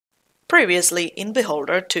Previously in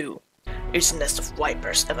Beholder 2. It's a nest of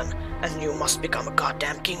vipers, Evan, and you must become a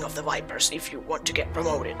goddamn king of the vipers if you want to get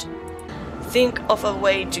promoted. Think of a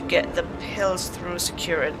way to get the pills through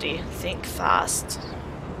security. Think fast.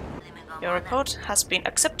 Your report has been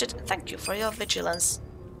accepted. Thank you for your vigilance.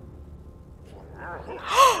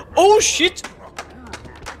 Oh shit!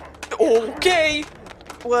 Okay!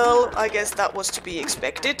 Well, I guess that was to be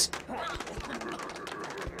expected.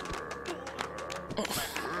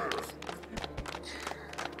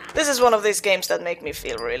 This is one of these games that make me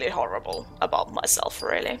feel really horrible about myself,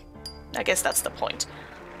 really. I guess that's the point.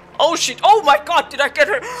 Oh shit! Oh my god, did I get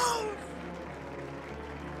her?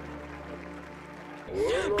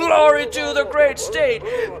 Glory to the great state!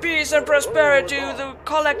 Peace and prosperity to the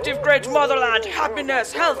collective great motherland!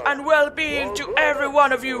 Happiness, health and well-being to every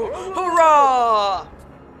one of you! Hurrah!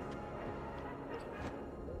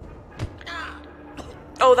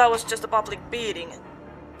 Oh, that was just a public beating.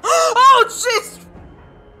 Oh shit!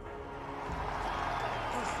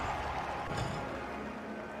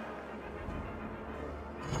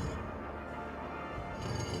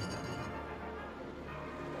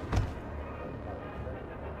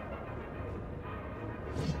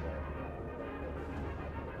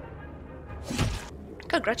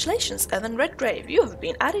 Congratulations, Evan Redgrave. You have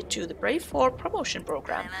been added to the Brave 4 promotion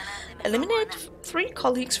program. Eliminate 3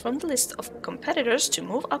 colleagues from the list of competitors to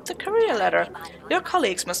move up the career ladder. Your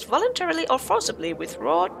colleagues must voluntarily or forcibly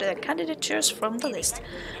withdraw their candidatures from the list.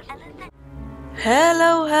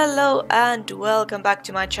 Hello, and welcome back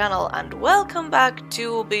to my channel, and welcome back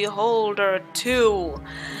to Beholder 2.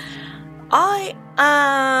 I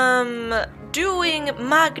am doing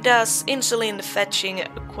Magda's insulin fetching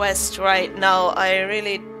quest right now. I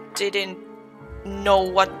really didn't know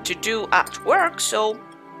what to do at work, so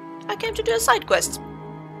I came to do a side quest.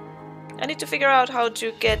 I need to figure out how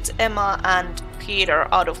to get Emma and Peter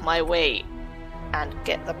out of my way and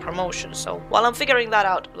get the promotion. So while I'm figuring that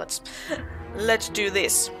out, let's do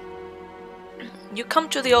this. You come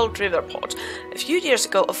to the old river port. A few years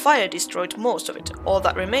ago a fire destroyed most of it. All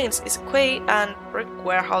that remains is quay and brick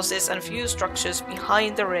warehouses and a few structures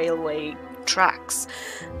behind the railway tracks.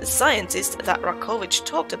 The scientist that Rakovich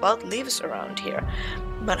talked about lives around here.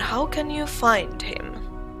 But how can you find him?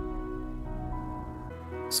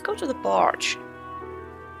 Let's go to the barge.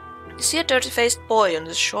 You see a dirty-faced boy on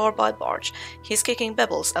the shore by barge. He's kicking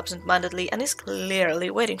pebbles absent-mindedly and is clearly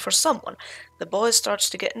waiting for someone. The boy starts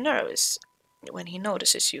to get nervous when he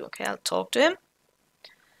notices you. Okay, I'll talk to him.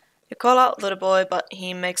 You call out to the boy, but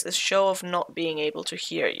he makes a show of not being able to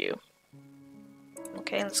hear you.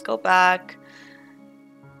 Okay, let's go back.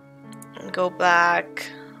 Go back.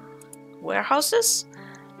 Warehouses?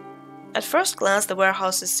 At first glance, the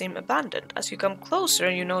warehouses seem abandoned. As you come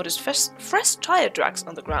closer, you notice fresh tire tracks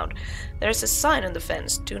on the ground. There is a sign on the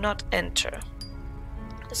fence, do not enter.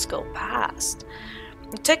 Let's go past.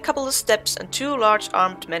 You take a couple of steps and 2 large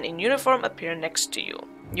armed men in uniform appear next to you.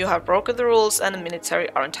 You have broken the rules and the military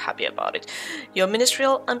aren't happy about it. Your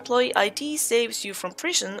ministerial employee ID saves you from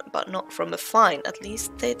prison, but not from a fine. At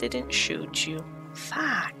least they didn't shoot you.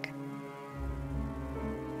 Fuck.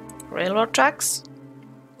 Railroad tracks?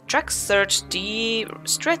 Tracks stretch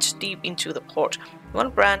deep into the port. One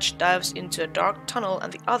branch dives into a dark tunnel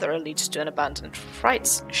and the other leads to an abandoned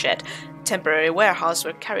freight shed, temporary warehouse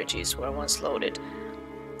where carriages were once loaded.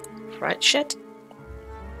 Freight shed?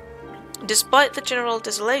 Despite the general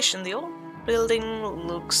desolation, the old building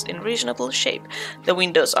looks in reasonable shape. The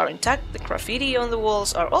windows are intact, the graffiti on the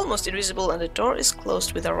walls are almost invisible, and the door is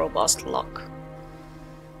closed with a robust lock.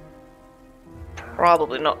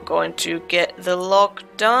 Probably not going to get the lock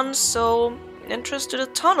done, so entrance to the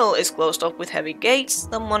tunnel is closed off with heavy gates.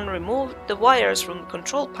 Someone removed the wires from the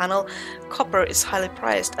control panel. Copper is highly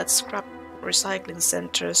prized at scrap recycling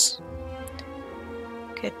centers.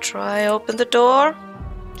 Okay, try open the door.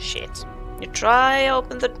 Shit. You try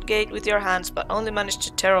open the gate with your hands, but only manage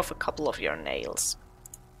to tear off a couple of your nails.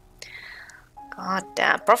 God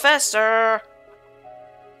damn, Professor!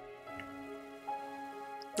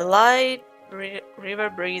 The light river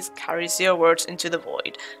breeze carries your words into the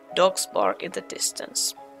void. Dogs bark in the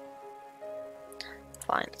distance.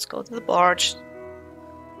 Fine, let's go to the barge.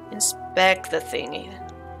 Inspect the thingy.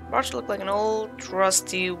 Barge looks like an old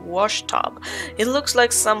rusty wash tub. It looks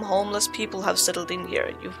like some homeless people have settled in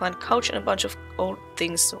here. You find a couch and a bunch of old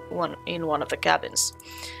things in one of the cabins.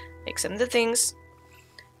 Examine the things.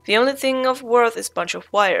 The only thing of worth is a bunch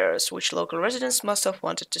of wires, which local residents must have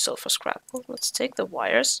wanted to sell for scrap. Well, let's take the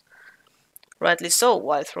wires. Rightly so,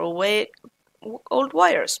 why throw away old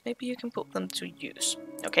wires? Maybe you can put them to use.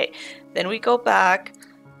 Okay, then we go back,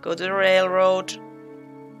 go to the railroad.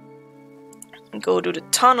 Go to the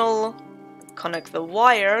tunnel, connect the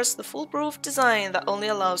wires. The foolproof design that only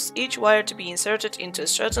allows each wire to be inserted into a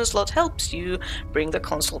certain slot helps you bring the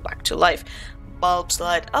console back to life. Bulbs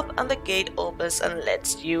light up and the gate opens and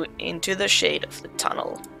lets you into the shade of the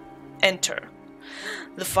tunnel. Enter.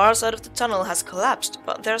 The far side of the tunnel has collapsed,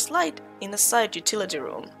 but there's light in a side utility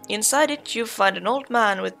room. Inside it you find an old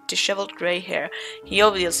man with disheveled grey hair. He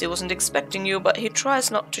obviously wasn't expecting you, but he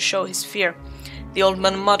tries not to show his fear. The old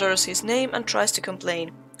man mutters his name and tries to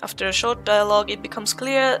complain. After a short dialogue, it becomes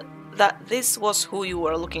clear that this was who you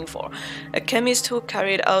were looking for, a chemist who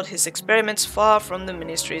carried out his experiments far from the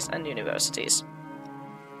ministries and universities.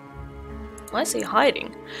 Why is he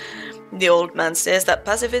hiding? The old man says that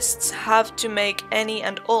pacifists have to make any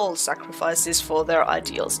and all sacrifices for their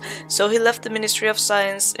ideals, so he left the Ministry of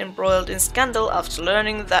Science embroiled in scandal after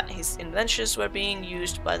learning that his inventions were being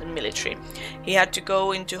used by the military. He had to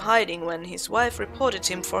go into hiding when his wife reported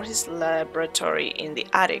him for his laboratory in the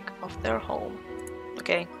attic of their home.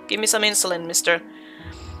 Okay, give me some insulin, mister.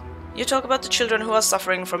 You talk about the children who are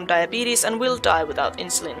suffering from diabetes and will die without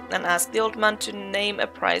insulin, and ask the old man to name a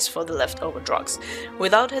price for the leftover drugs.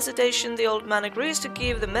 Without hesitation, the old man agrees to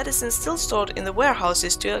give the medicine still stored in the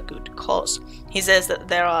warehouses to a good cause. He says that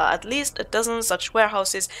there are at least a dozen such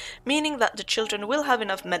warehouses, meaning that the children will have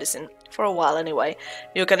enough medicine, for a while anyway.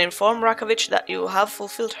 You can inform Rakovich that you have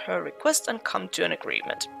fulfilled her request and come to an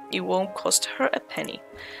agreement. It won't cost her a penny.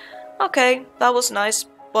 Okay, that was nice,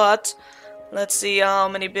 but let's see how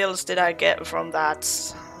many bills did I get from that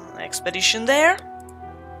expedition there.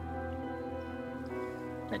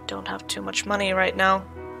 I don't have too much money right now.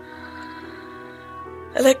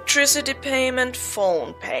 Electricity payment,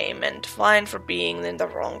 phone payment, fine for being in the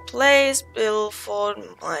wrong place, bill for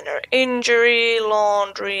minor injury,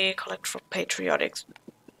 laundry, collect for patriotics.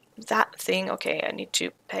 That thing, okay, I need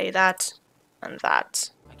to pay that and that.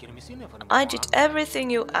 I did everything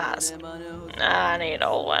you asked, and it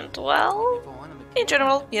all went well. In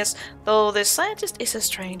general, yes, though this scientist is a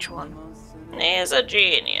strange one. He is a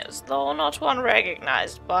genius, though not one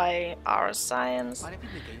recognized by our science.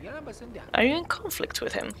 Are you in conflict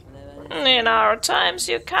with him? In our times,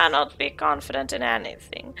 you cannot be confident in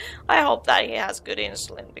anything. I hope that he has good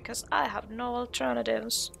insulin, because I have no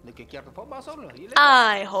alternatives.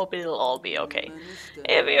 I hope it'll all be okay.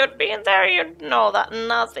 If you'd been there, you'd know that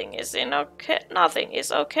nothing is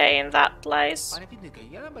okay in that place.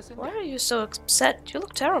 Why are you so upset? You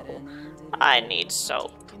look terrible. I need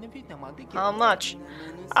soap. How much?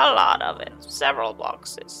 A lot of it. Several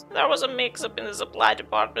boxes. There was a mix-up in the supply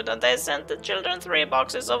department and they sent the children 3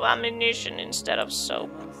 boxes of ammunition instead of soap.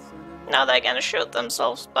 Now they can shoot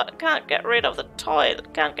themselves but can't get off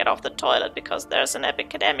the toilet because there's an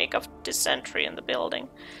epidemic of dysentery in the building.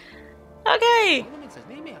 Okay!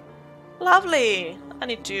 Lovely! I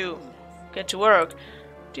need to get to work.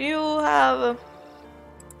 Do you have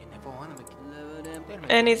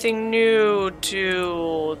anything new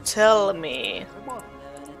to tell me?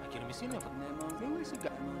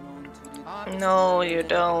 No, you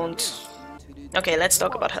don't. Okay, let's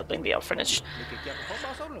talk about helping the orphanage.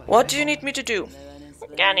 What do you need me to do?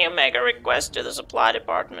 Can you make a request to the supply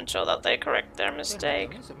department so that they correct their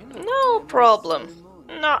mistake? No problem.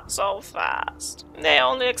 Not so fast. They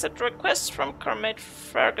only accept requests from Kermit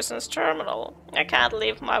Ferguson's terminal. I can't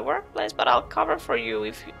leave my workplace, but I'll cover for you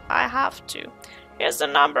if I have to. Here's the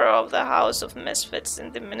number of the House of Misfits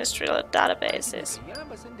in the ministerial databases.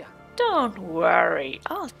 Don't worry,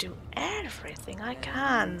 I'll do everything I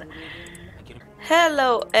can.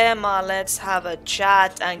 Hello, Emma, let's have a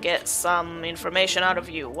chat and get some information out of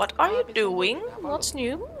you. What are you doing? What's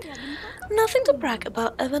new? Nothing to brag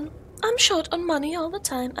about, Evan. I'm short on money all the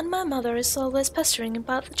time, and my mother is always pestering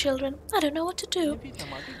about the children. I don't know what to do.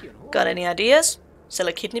 Got any ideas? Sell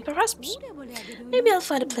a kidney, perhaps? Maybe I'll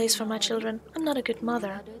find a place for my children. I'm not a good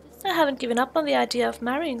mother. I haven't given up on the idea of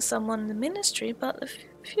marrying someone in the ministry, but the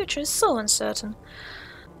future is so uncertain.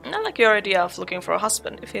 I like your idea of looking for a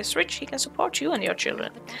husband. If he's rich, he can support you and your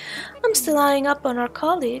children. I'm still eyeing up on our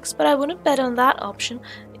colleagues, but I wouldn't bet on that option.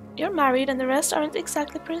 You're married and the rest aren't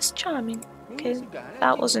exactly Prince Charming. Okay,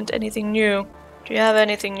 that wasn't anything new. Do you have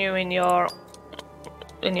anything new in your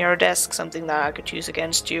desk, something that I could use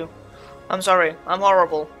against you? I'm sorry, I'm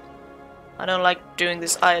horrible. I don't like doing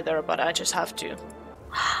this either, but I just have to.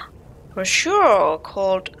 Brochure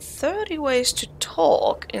called 30 Ways to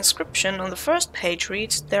Talk. Inscription on the first page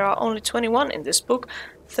reads, there are only 21 in this book.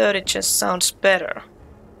 30 just sounds better.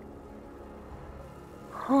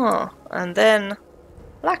 Huh, and then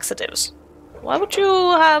laxatives. Why would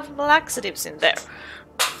you have laxatives in there?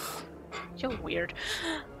 You're weird.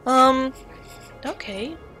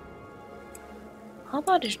 Okay. How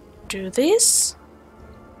about a do this.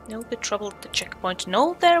 There'll be trouble at the checkpoint.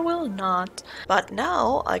 No, there will not. But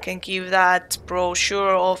now I can give that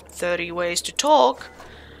brochure of 30 ways to talk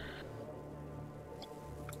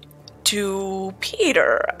to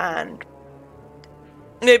Peter, and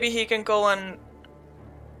maybe he can go and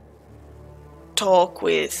talk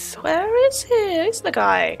with... Where is he? It's the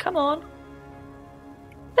guy. Come on.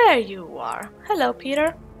 There you are. Hello,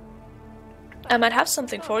 Peter. I might have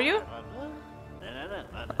something for you.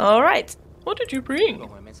 Alright. What did you bring?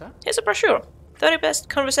 Here's a brochure. 30 best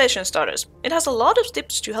conversation starters. It has a lot of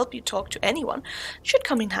tips to help you talk to anyone. Should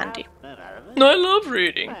come in handy. I love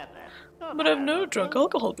reading, but I've never drunk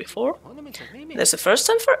alcohol before. There's a first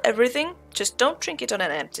time for everything. Just don't drink it on an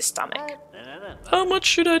empty stomach. How much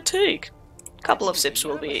should I take? A couple of sips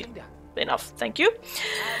will be enough, thank you.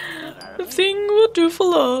 A thing will do for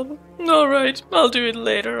love. Alright, I'll do it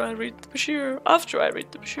later. After I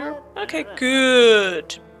read the brochure. Okay,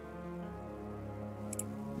 good.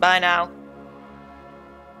 Bye now.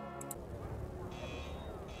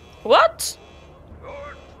 What?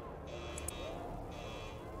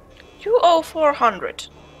 You owe 400.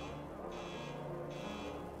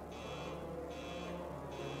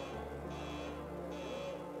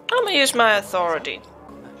 I'm gonna use my authority.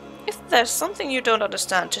 If there's something you don't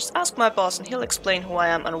understand, just ask my boss and he'll explain who I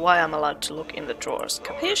am and why I'm allowed to look in the drawers.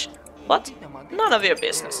 Capiche? What? None of your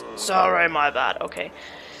business. Sorry, my bad. Okay.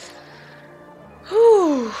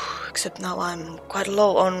 Whew. Except now I'm quite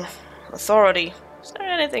low on authority. Is there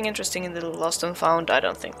anything interesting in the Lost and Found? I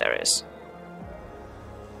don't think there is.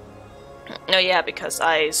 Oh yeah, because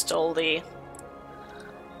I stole the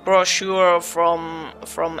brochure from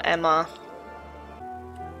Emma.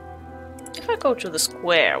 If I go to the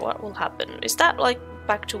square, what will happen? Is that like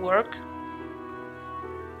back to work?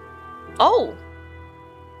 Oh!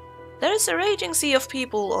 There is a raging sea of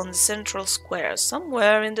people on the central square.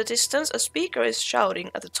 Somewhere in the distance, a speaker is shouting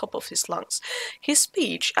at the top of his lungs. His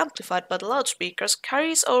speech, amplified by the loudspeakers,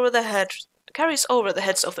 carries over the heads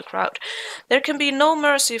of the crowd. There can be no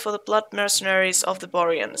mercy for the blood mercenaries of the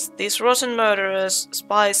Boreans. These rotten murderers,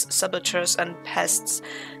 spies, saboteurs, and pests.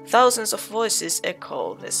 Thousands of voices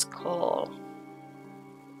echo this call.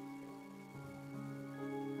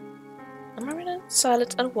 Marina,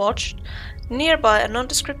 silent and watched. Nearby, a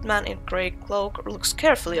nondescript man in grey cloak looks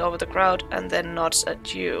carefully over the crowd and then nods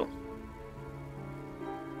at you.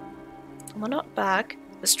 I'm not back.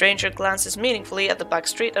 The stranger glances meaningfully at the back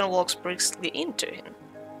street and walks briskly into him.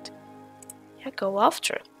 Yeah, go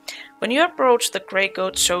after. When you approach, the grey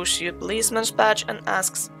goat shows you a policeman's badge and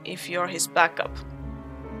asks if you're his backup.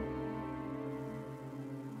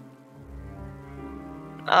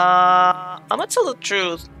 I'm gonna tell the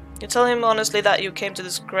truth. You tell him honestly that you came to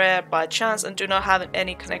the square by chance and do not have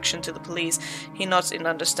any connection to the police. He nods in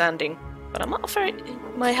understanding. But I'm offering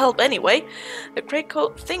my help anyway. The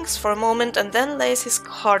greycoat thinks for a moment and then lays his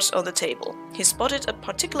cards on the table. He spotted a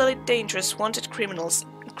particularly dangerous wanted criminal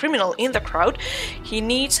in the crowd. He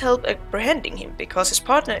needs help apprehending him because his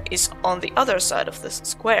partner is on the other side of the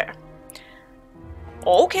square.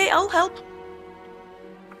 Okay, I'll help.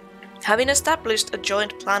 Having established a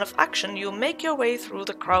joint plan of action, you make your way through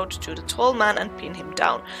the crowd to the tall man and pin him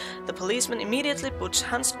down. The policeman immediately puts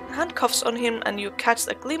handcuffs on him and you catch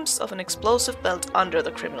a glimpse of an explosive belt under the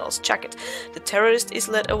criminal's jacket. The terrorist is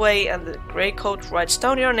led away and the grey coat writes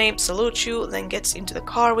down your name, salutes you, then gets into the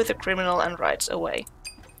car with the criminal and rides away.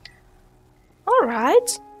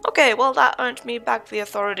 Alright. Okay, well that earned me back the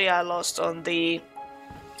authority I lost on the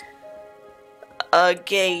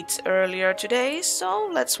gate earlier today, so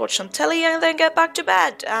let's watch some telly and then get back to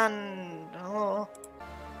bed. And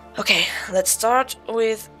okay, let's start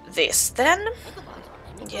with this then.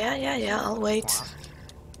 Yeah, I'll wait.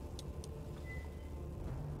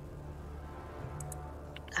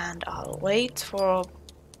 And I'll wait for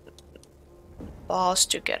boss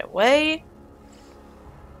to get away.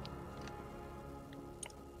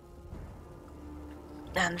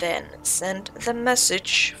 And then send the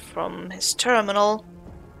message from his terminal.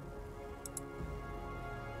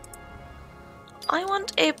 I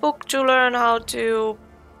want a book to learn how to...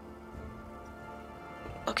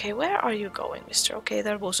 Okay, where are you going, mister? Okay,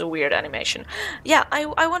 there was a weird animation. Yeah, I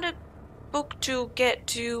want a book to get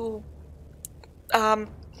to...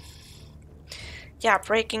 yeah,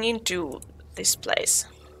 breaking into this place.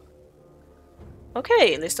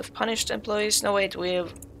 Okay, list of punished employees. No, wait,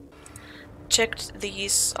 we've checked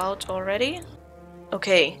these out already.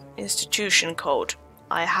 Okay, institution code.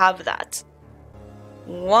 I have that.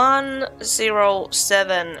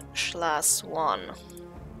 107/1.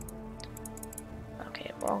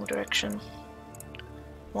 Okay, wrong direction.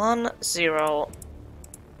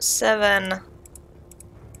 107/1.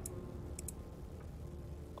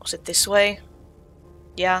 Was it this way?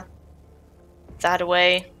 Yeah. That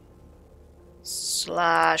way.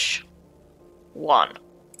 /1.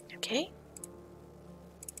 Okay.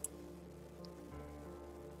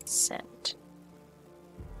 Send.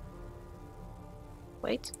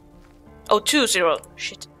 Wait. Oh, 20.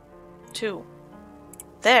 Shit. 2.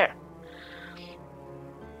 There.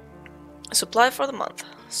 Supply for the month.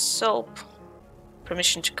 Soap.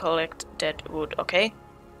 Permission to collect dead wood. Okay.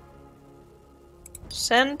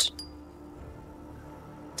 Send.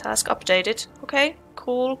 Task updated. Okay,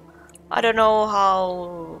 cool. I don't know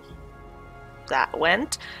how that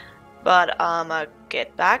went, but I'ma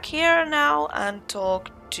get back here now and talk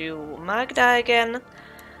to Magda again.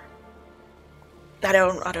 I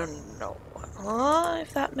don't know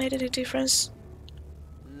if that made any difference.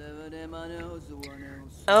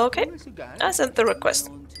 Okay, I sent the request.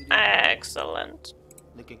 Excellent.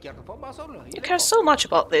 You care so much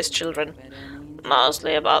about these children.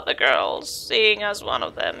 Mostly about the girls, seeing as one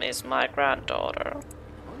of them is my granddaughter.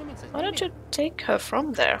 Why don't you take her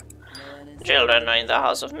from there? Children in the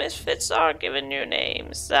House of Misfits are given new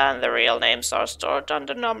names, and the real names are stored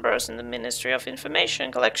under numbers in the Ministry of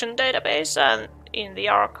Information Collection database and in the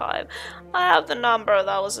archive. I have the number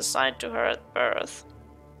that was assigned to her at birth.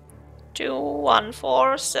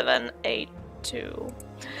 214782.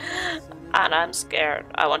 And I'm scared.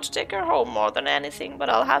 I want to take her home more than anything, but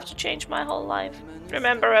I'll have to change my whole life.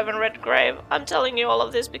 Remember, Evan Redgrave, I'm telling you all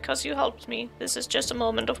of this because you helped me. This is just a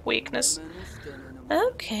moment of weakness.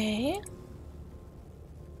 Okay.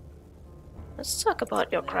 Let's talk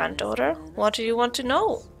about your granddaughter. What do you want to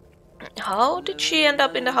know? How did she end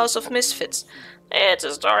up in the House of Misfits? It's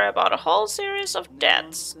a story about a whole series of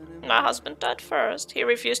deaths. My husband died first. He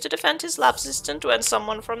refused to defend his lab assistant when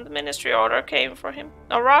someone from the Ministry order came for him.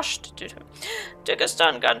 Or rushed to him. Took a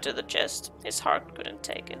stun gun to the chest. His heart couldn't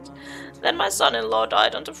take it. Then my son-in-law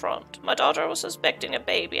died on the front. My daughter was suspecting a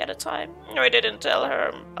baby at the time. We didn't tell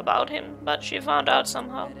her about him, but she found out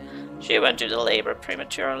somehow. She went to the labor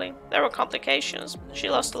prematurely. There were complications. She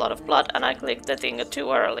lost a lot of blood and I clicked the thing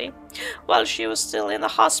too early. While she was still in the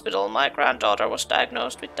hospital, my granddaughter was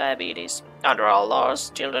diagnosed with diabetes. Under our laws,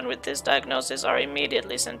 children with this diagnosis are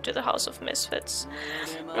immediately sent to the House of Misfits.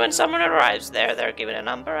 When someone arrives there, they're given a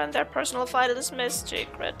number and their personal file is missed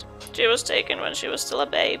secret. She was taken when she was still a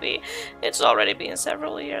baby. It's already been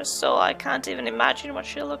several years, so I can't even imagine what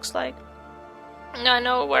she looks like. I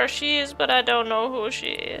know where she is, but I don't know who she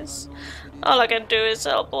is. All I can do is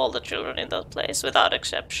help all the children in that place, without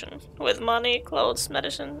exception. With money, clothes,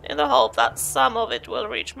 medicine, in the hope that some of it will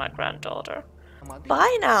reach my granddaughter.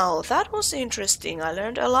 Bye now, that was interesting, I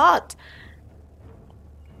learned a lot.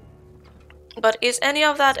 But is any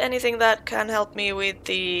of that anything that can help me with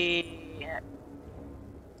the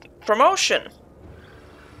promotion?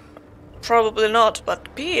 Probably not,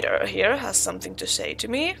 but Peter here has something to say to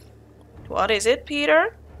me. What is it,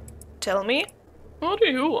 Peter? Tell me. What do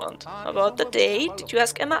you want? About the date? Did you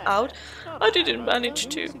ask Emma out? I didn't manage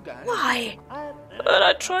to. Why? When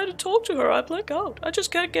I try to talk to her, I blank out. I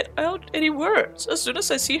just can't get out any words. As soon as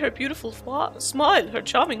I see her beautiful smile, her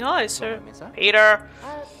charming eyes, her... Peter!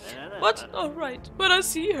 What? Oh, right. When I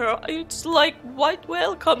see her, it's like white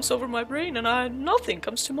whale comes over my brain and nothing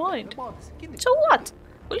comes to mind. So what?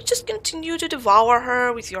 Will you just continue to devour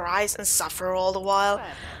her with your eyes and suffer all the while?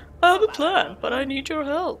 I have a plan, but I need your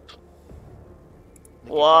help.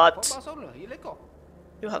 What?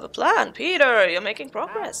 You have a plan, Peter. You're making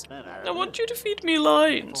progress. I want you to feed me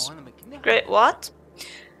lines. Great, what?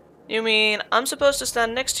 You mean I'm supposed to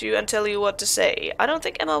stand next to you and tell you what to say? I don't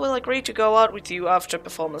think Emma will agree to go out with you after a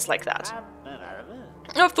performance like that.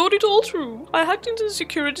 I've thought it all through. I hacked into the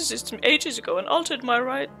security system ages ago and altered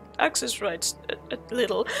my access rights a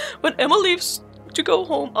little. When Emma leaves to go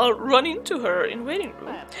home, I'll run into her in waiting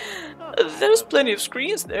room. There's plenty of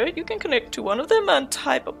screens there. You can connect to one of them and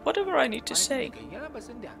type up whatever I need to say.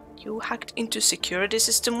 You hacked into security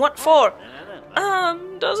system? What for?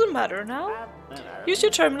 Doesn't matter now. Use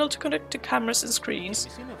your terminal to connect to cameras and screens.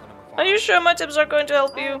 Are you sure my tips are going to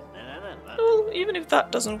help you? Well, even if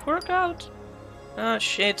that doesn't work out. Ah,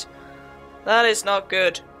 shit. That is not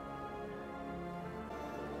good.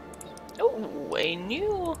 Oh, a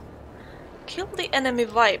new... Kill the enemy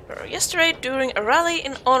Viper. Yesterday, during a rally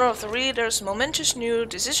in honor of the reader's momentous new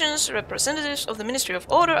decisions, representatives of the Ministry of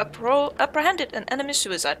Order apprehended an enemy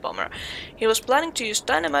suicide bomber. He was planning to use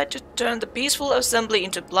dynamite to turn the peaceful assembly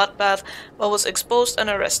into a bloodbath, but was exposed and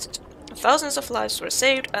arrested. Thousands of lives were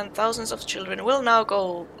saved, and thousands of children will now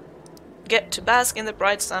go get to bask in the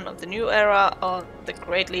bright sun of the new era the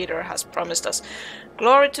great leader has promised us.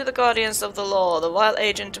 Glory to the guardians of the law. The vile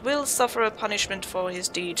agent will suffer a punishment for his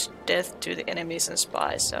deeds. Death to the enemies and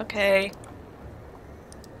spies. Okay.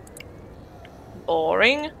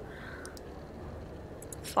 Boring.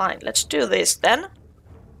 Fine, let's do this then.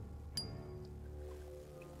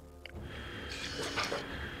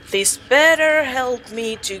 This better help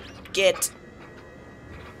me to get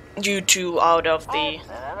you two out of the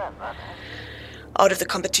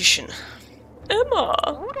competition.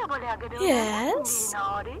 Emma! Yes?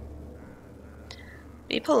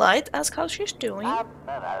 Be polite, ask how she's doing.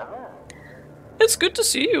 It's good to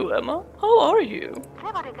see you, Emma. How are you?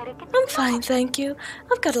 I'm fine, thank you.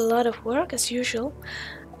 I've got a lot of work as usual.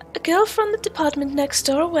 A girl from the department next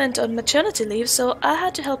door went on maternity leave, so I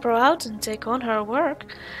had to help her out and take on her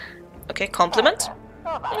work. Okay, compliment.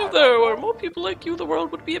 If there were more people like you, the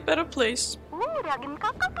world would be a better place.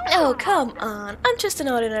 Oh, come on. I'm just an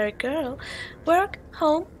ordinary girl. Work,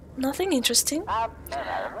 home, nothing interesting.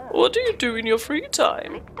 What do you do in your free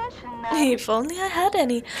time? If only I had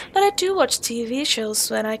any, but I do watch TV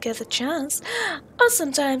shows when I get the chance. I'll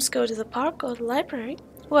sometimes go to the park or the library.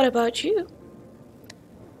 What about you?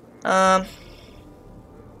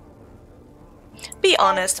 Be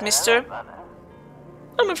honest, mister.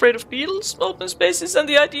 I'm afraid of beetles, open spaces, and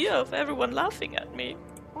the idea of everyone laughing at me.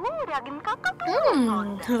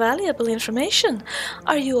 Valuable information.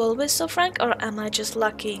 Are you always so frank, or am I just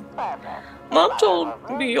lucky? Mom told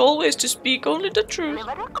me always to speak only the truth.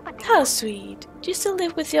 How sweet. Do you still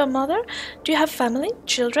live with your mother? Do you have family,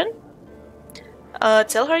 children?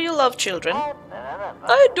 Tell her you love children.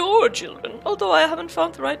 I adore children, although I haven't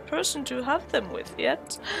found the right person to have them with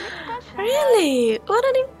yet. Really? What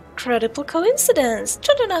an incredible coincidence.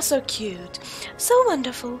 Children are so cute. So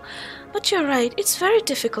wonderful. But you're right, it's very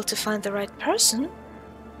difficult to find the right person.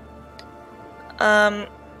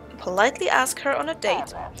 Politely ask her on a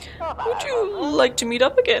date. Would you like to meet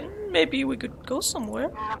up again? Maybe we could go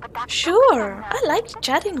somewhere. Sure, I liked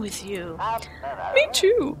chatting with you. Me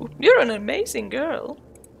too. You're an amazing girl.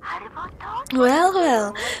 Well,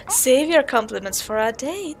 well, save your compliments for our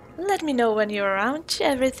date. Let me know when you're around,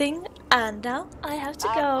 everything. And now I have to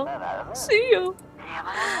go. See you.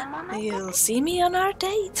 You'll see me on our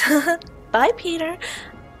date. Bye, Peter.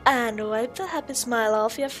 And wipe the happy smile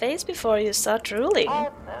off your face before you start drooling.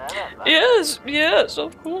 Yes, yes,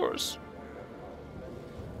 of course.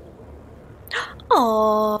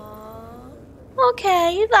 Aww.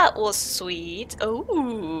 Okay, that was sweet.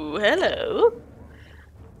 Oh, hello.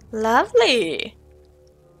 Lovely.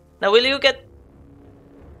 Now will you get...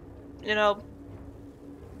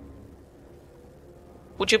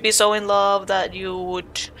 would you be so in love that you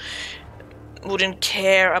wouldn't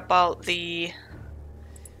care about the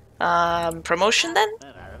promotion then?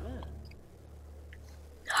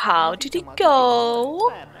 How did it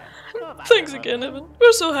go? Thanks again, Evan.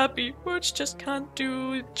 We're so happy. Words just can't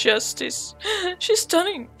do it justice. She's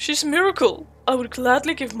stunning. She's a miracle. I would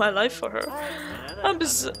gladly give my life for her. I'm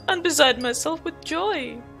beside myself with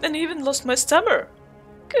joy, and even lost my stammer.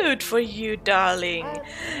 Good for you, darling.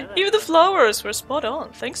 Even the flowers were spot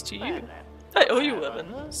on, thanks to you. I owe you,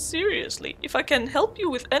 Evan. Seriously, if I can help you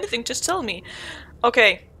with anything, just tell me.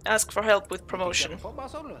 Okay, ask for help with promotion.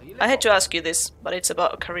 I hate to ask you this, but it's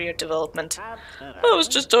about career development. I was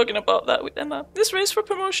just talking about that with Emma. This race for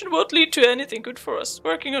promotion won't lead to anything good for us,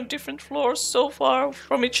 working on different floors so far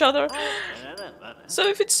from each other. So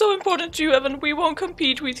if it's so important to you, Evan, we won't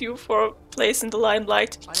compete with you for a place in the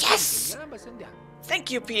limelight. Yes!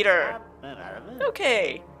 Thank you, Peter.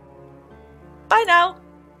 Okay. Bye now.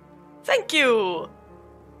 Thank you.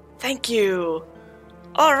 Thank you.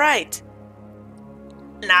 All right.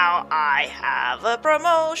 Now I have a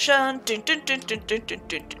promotion. Dun, dun, dun, dun, dun, dun,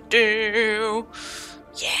 dun, dun, dun.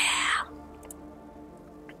 Yeah.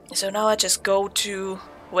 So now I just go to...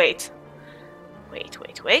 Wait.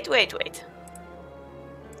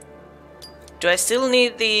 Do I still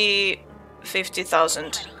need the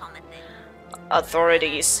 50,000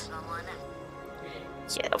 authorities?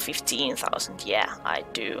 Yeah, 15,000. Yeah, I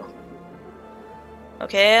do.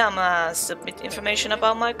 Okay, I'm gonna submit information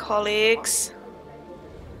about my colleagues.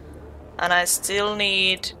 And I still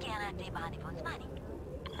need...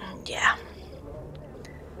 Yeah.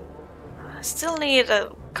 I still need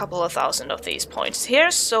a couple of thousand of these points here,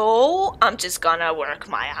 so I'm just gonna work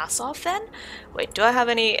my ass off then. Wait, do I have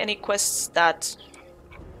any quests that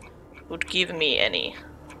would give me any?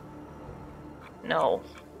 No.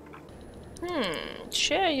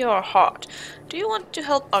 Share your heart. Do you want to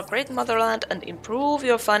help our great motherland and improve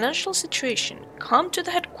your financial situation? Come to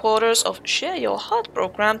the headquarters of Share Your Heart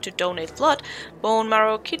program to donate blood, bone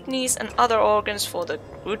marrow, kidneys, and other organs for the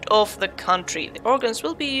good of the country. The organs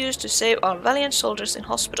will be used to save our valiant soldiers in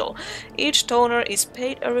hospital. Each donor is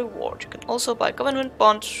paid a reward. You can also buy government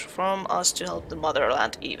bonds from us to help the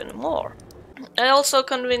motherland even more. I also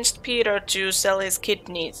convinced Peter to sell his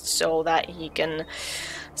kidneys so that he can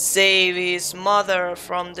save his mother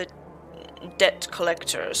from the debt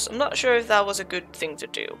collectors. I'm not sure if that was a good thing to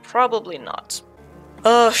do. Probably not.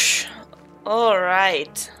 Osh.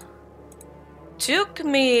 Alright. Took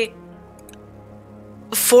me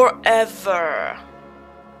forever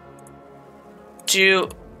to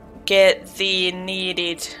get the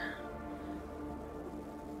needed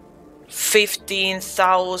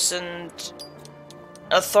 15,000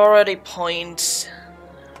 authority points,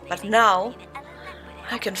 but now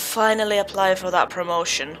I can finally apply for that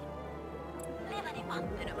promotion.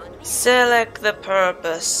 Select the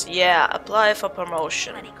purpose. Yeah, apply for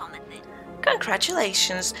promotion.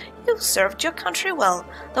 Congratulations, you've served your country well.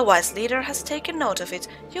 The wise leader has taken note of it.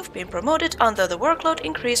 You've been promoted under the workload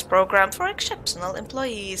increase program for exceptional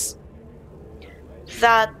employees.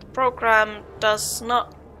 That program does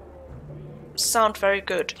not sound very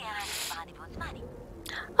good.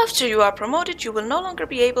 After you are promoted, you will no longer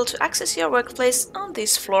be able to access your workplace on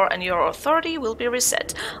this floor and your authority will be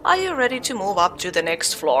reset. Are you ready to move up to the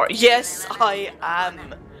next floor? Yes, I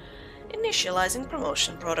am. Initializing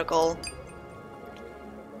promotion protocol.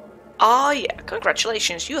 Ah, yeah,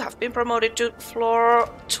 congratulations, you have been promoted to floor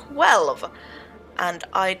 12. And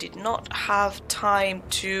I did not have time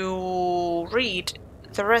to read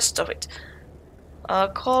the rest of it.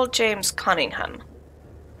 Call James Cunningham.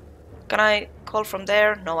 Can I call from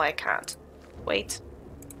there? No, I can't. Wait.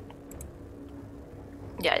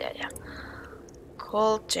 Yeah.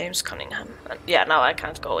 Call James Cunningham. Yeah, now I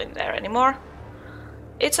can't go in there anymore.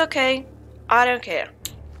 It's okay. I don't care.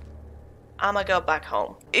 I'ma go back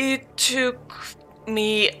home. It took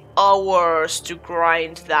me hours to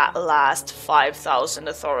grind that last 5,000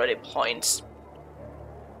 authority points.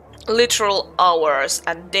 Literal hours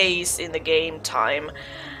and days in the game time.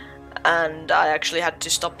 And I actually had to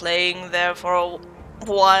stop playing there for a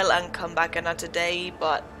while and come back another day,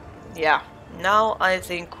 but yeah, now I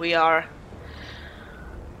think we are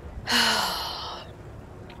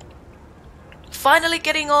finally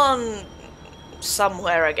getting on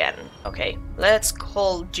somewhere again. Okay, let's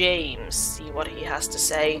call James, see what he has to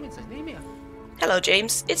say. Hello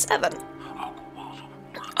James, it's Evan.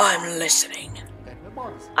 I'm listening.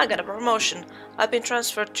 I got a promotion. I've been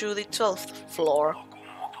transferred to the 12th floor.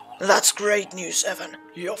 That's great news, Evan.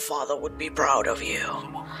 Your father would be proud of you.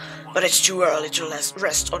 But it's too early to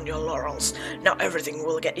rest on your laurels. Now everything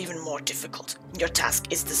will get even more difficult. Your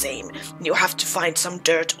task is the same. You have to find some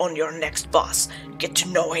dirt on your next boss. Get to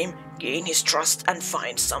know him, gain his trust, and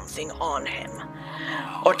find something on him.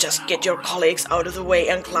 Or just get your colleagues out of the way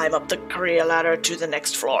and climb up the career ladder to the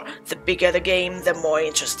next floor. The bigger the game, the more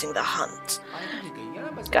interesting the hunt.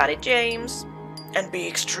 Got it, James. And be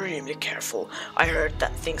extremely careful. I heard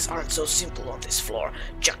that things aren't so simple on this floor.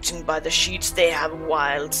 Judging by the sheets, they have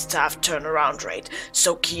wild staff turnaround rate,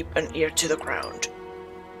 so keep an ear to the ground.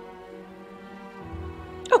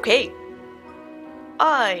 Okay.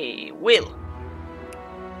 I will.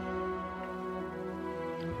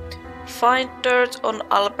 Find dirt on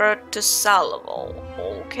Albert de Salvo.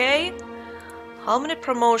 Okay. How many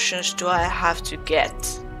promotions do I have to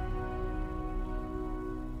get?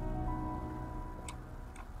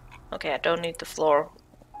 Okay, I don't need the floor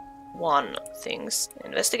 1 things.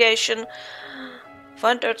 Investigation.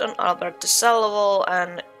 Find dirt on Albert de Salvo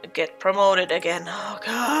and get promoted again. Oh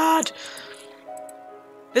god!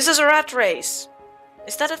 This is a rat race.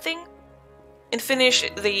 Is that a thing? In Finnish,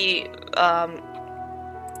 the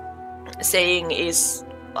saying is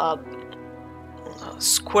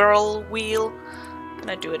squirrel wheel. Can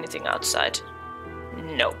I do anything outside?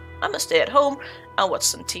 No. I must stay at home and watch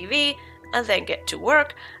some TV and then get to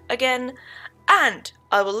work again. And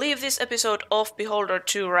I will leave this episode of Beholder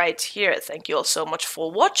 2 right here. Thank you all so much for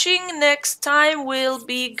watching. Next time we'll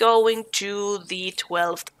be going to the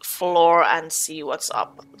 12th floor and see what's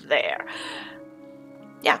up there.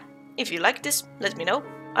 Yeah, if you like this, let me know.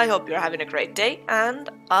 I hope you're having a great day and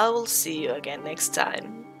I will see you again next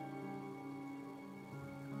time.